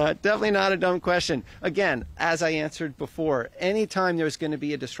 Definitely not a dumb question. Again, as I answered before, anytime there's going to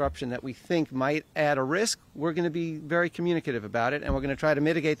be a disruption that we think might add a risk, we're going to be very communicative about it, and we're going to try to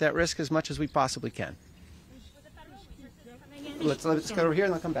mitigate that risk as much as we possibly can. Let's go over here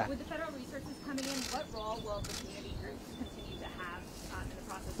and I'll come back. With the federal resources coming in, what role will the community groups continue to have in the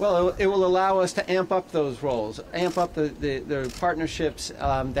process? Well, it will allow us to amp up those roles, amp up the partnerships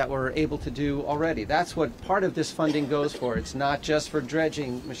that we're able to do already. That's what part of this funding goes for. It's not just for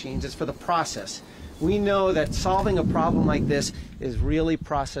dredging machines, it's for the process. We know that solving a problem like this is really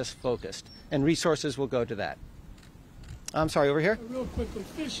process focused, and resources will go to that. I'm sorry, over here? Real quickly,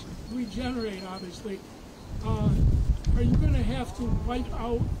 fish regenerate, obviously. Are you going to have to wipe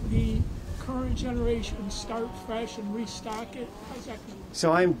out the current generation, start fresh, and restock it? How's that going to work?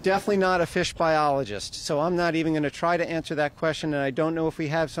 So I'm definitely not a fish biologist, so I'm not even going to try to answer that question, and I don't know if we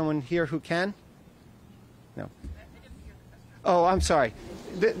have someone here who can. No. Oh, I'm sorry.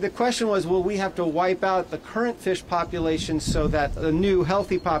 The question was, will we have to wipe out the current fish population so that a new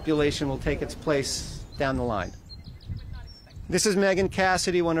healthy population will take its place down the line? This is Megan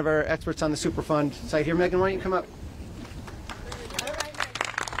Cassidy, one of our experts on the Superfund site here. Megan, why don't you come up?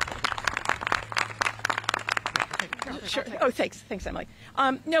 Sure. Oh, thanks, Emily.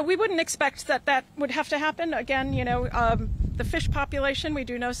 No, we wouldn't expect that would have to happen. Again, the fish population, we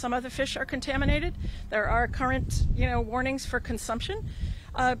do know some of the fish are contaminated. There are current, warnings for consumption.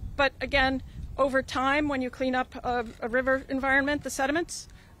 But again, over time, when you clean up a river environment, the sediments,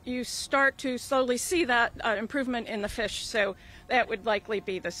 you start to slowly see that improvement in the fish. So that would likely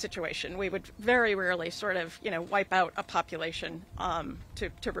be the situation. We would very rarely sort of, wipe out a population to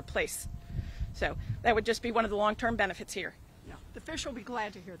replace. So that would just be one of the long-term benefits here. Yeah. The fish will be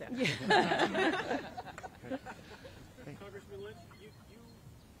glad to hear that. Congressman Lynch, you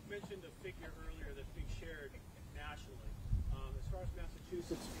mentioned a figure earlier that's being shared nationally. As far as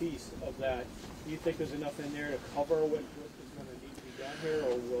Massachusetts' piece of that, do you think there's enough in there to cover what is going to need to be done here,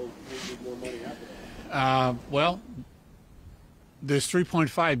 or will we need more money after that? Well, there's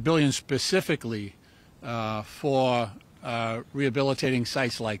 $3.5 billion specifically for rehabilitating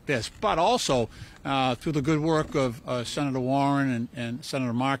sites like this, but also through the good work of Senator Warren and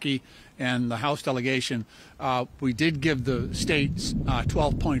Senator Markey and the House delegation, we did give the states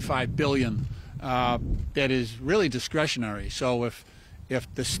 $12.5 billion that is really discretionary. So if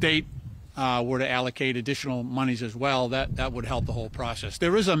the state were to allocate additional monies as well, that would help the whole process.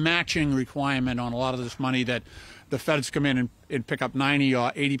 There is a matching requirement on a lot of this money that the feds come in and pick up 90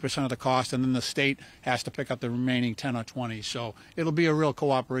 or 80% of the cost, and then the state has to pick up the remaining 10 or 20. So it'll be a real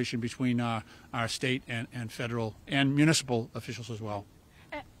cooperation between our state and federal and municipal officials as well.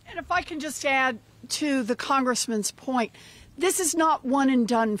 And if I can just add to the Congressman's point, this is not one and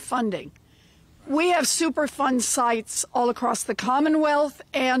done funding. We have Superfund sites all across the Commonwealth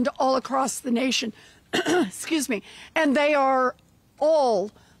and all across the nation, excuse me, and they are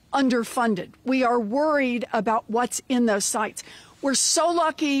all underfunded. We are worried about what's in those sites. We're so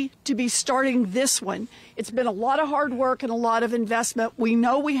lucky to be starting this one. It's been a lot of hard work and a lot of investment. We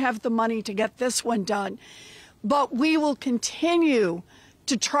know we have the money to get this one done, but we will continue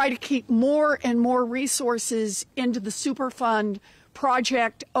to try to keep more and more resources into the Superfund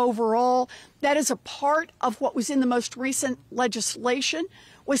project overall. That is a part of what was in the most recent legislation,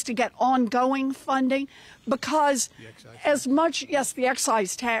 was to get ongoing funding, because as much, yes, the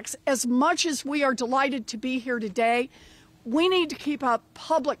excise tax, as much as we are delighted to be here today, we need to keep up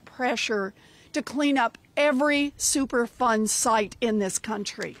public pressure to clean up every Superfund site in this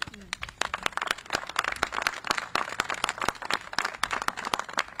country.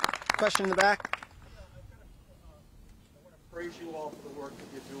 Question in the back. I want to praise you all for the work that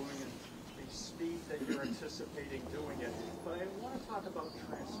you're doing and the speed that you're anticipating doing it. But I want to talk about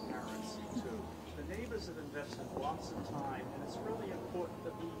transparency too. The neighbors have invested lots of time, and it's really important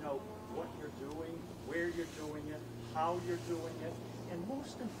that we know what you're doing, where you're doing it, how you're doing it, and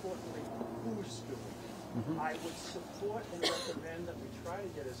most importantly, who's doing it. I would support and recommend that we try to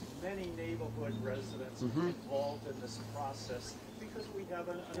get as many neighborhood residents involved in this process, because we have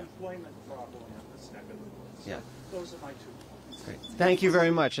an unemployment problem in this neck of the woods. So those are my 2 points. Great. Thank you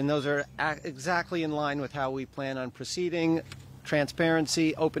very much. And those are exactly in line with how we plan on proceeding.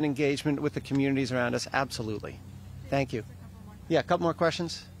 Transparency, open engagement with the communities around us. Absolutely. Thank you. Yeah, a couple more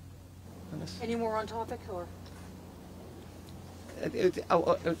questions on this? Any more on topic, or?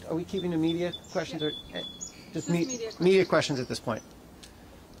 Are we keeping the media questions, or just media questions at this point?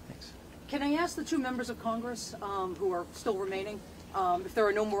 Thanks. Can I ask the 2 members of Congress who are still remaining, If there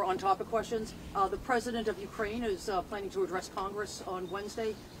are no more on-topic questions, the President of Ukraine is planning to address Congress on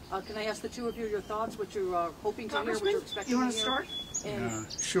Wednesday. Can I ask the two of you your thoughts, what you are hoping to hear, what you're expecting to hear? You want to start?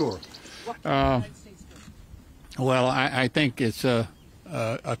 Sure. Well, I think it's a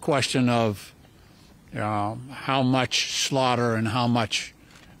question of how much slaughter and how much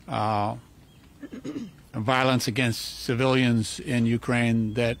violence against civilians in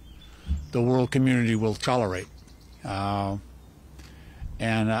Ukraine that the world community will tolerate. And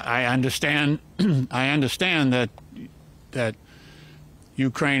I understand that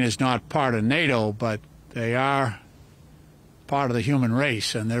Ukraine is not part of NATO, but they are part of the human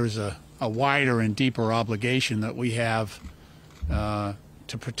race, and there is a wider and deeper obligation that we have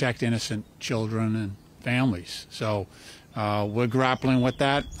to protect innocent children and families. So we're grappling with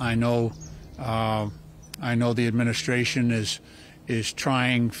that. I know the administration is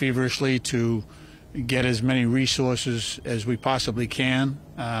trying feverishly to get as many resources as we possibly can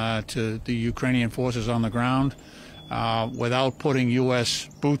to the Ukrainian forces on the ground without putting U.S.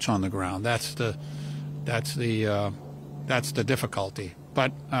 boots on the ground. That's the difficulty.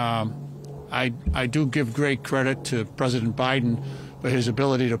 But I do give great credit to President Biden for his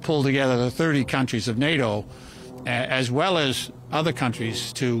ability to pull together the 30 countries of NATO, as well as other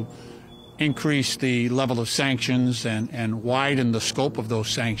countries, to increase the level of sanctions and widen the scope of those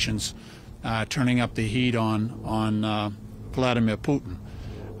sanctions, turning up the heat on Vladimir Putin.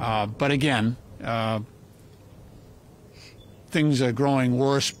 But again, things are growing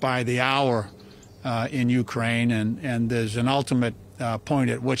worse by the hour in Ukraine, and there's an ultimate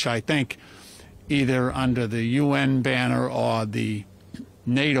point at which I think either under the UN banner or the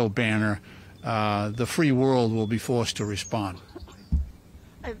NATO banner, the free world will be forced to respond.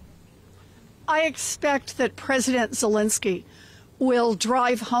 I expect that President Zelensky will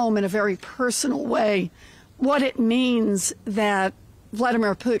drive home in a very personal way what it means that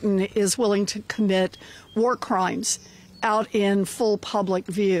Vladimir Putin is willing to commit war crimes out in full public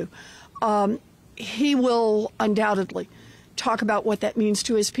view. He will undoubtedly talk about what that means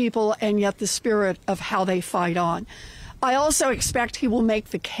to his people and yet the spirit of how they fight on. I also expect he will make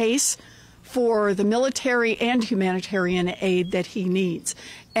the case for the military and humanitarian aid that he needs.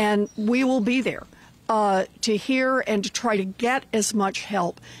 And we will be there to hear and to try to get as much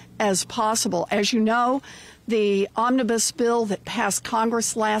help as possible. As you know, the omnibus bill that passed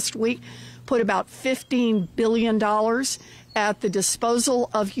Congress last week put about $15 billion at the disposal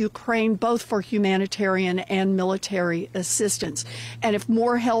of Ukraine, both for humanitarian and military assistance. And if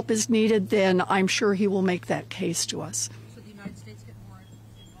more help is needed, then I'm sure he will make that case to us. Should the United States get more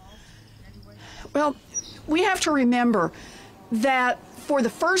involved in any way? Well, we have to remember that for the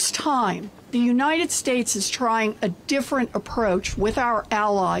first time, the United States is trying a different approach with our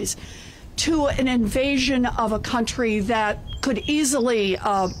allies to an invasion of a country that could easily,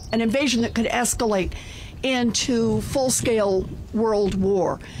 an invasion that could escalate into full-scale world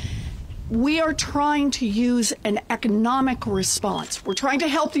war. We are trying to use an economic response. We're trying to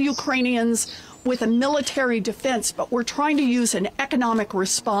help the Ukrainians with a military defense, but we're trying to use an economic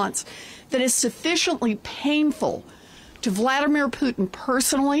response that is sufficiently painful to Vladimir Putin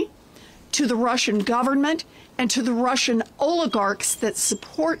personally, to the Russian government, and to the Russian oligarchs that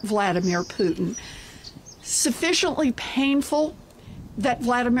support Vladimir Putin, sufficiently painful that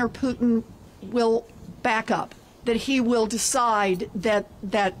Vladimir Putin will back up, that he will decide that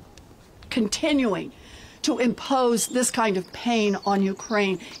continuing to impose this kind of pain on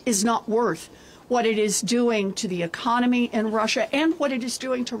Ukraine is not worth what it is doing to the economy in Russia and what it is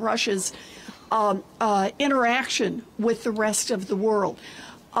doing to Russia's interaction with the rest of the world.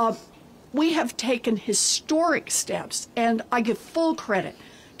 We have taken historic steps, and I give full credit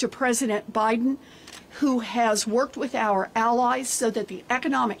to President Biden, who has worked with our allies so that the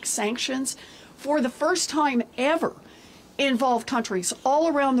economic sanctions, for the first time ever, involve countries all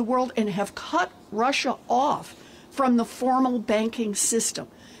around the world and have cut Russia off from the formal banking system.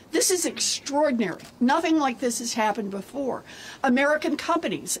 This is extraordinary. Nothing like this has happened before. American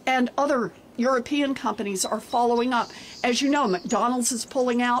companies and other European companies are following up. As you know, McDonald's is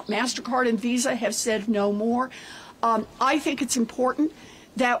pulling out. MasterCard and Visa have said no more. I think it's important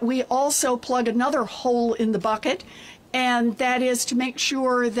that we also plug another hole in the bucket, and that is to make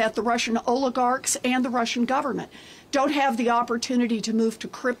sure that the Russian oligarchs and the Russian government don't have the opportunity to move to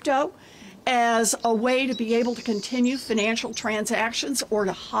crypto as a way to be able to continue financial transactions or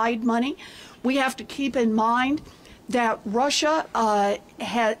to hide money. We have to keep in mind that Russia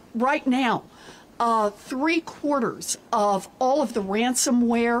right now, 3/4 of all of the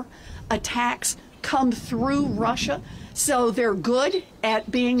ransomware attacks come through Russia. So they're good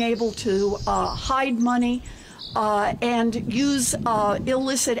at being able to hide money, and use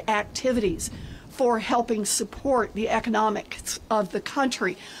illicit activities for helping support the economics of the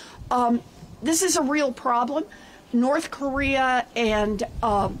country. This is a real problem. North Korea and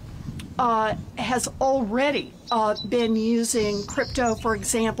has already been using crypto, for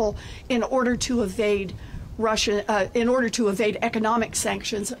example, in order to evade economic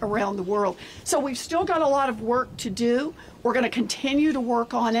sanctions around the world. So we've still got a lot of work to do. We're going to continue to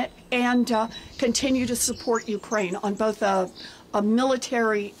work on it and continue to support Ukraine on both a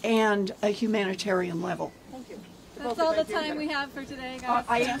military and a humanitarian level. Thank you. That's all the time we have for today, guys.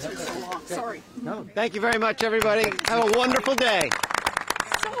 I answered so long. Sorry. No, thank you very much, everybody. Have a wonderful day.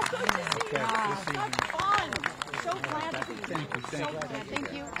 So good to see you. Such fun. So glad to be here.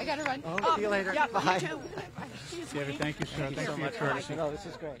 Thank you. I gotta run. See you later. Yeah, Bye. you too. David, thank you, sir. Thank you so much. No, this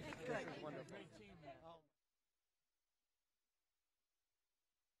is great.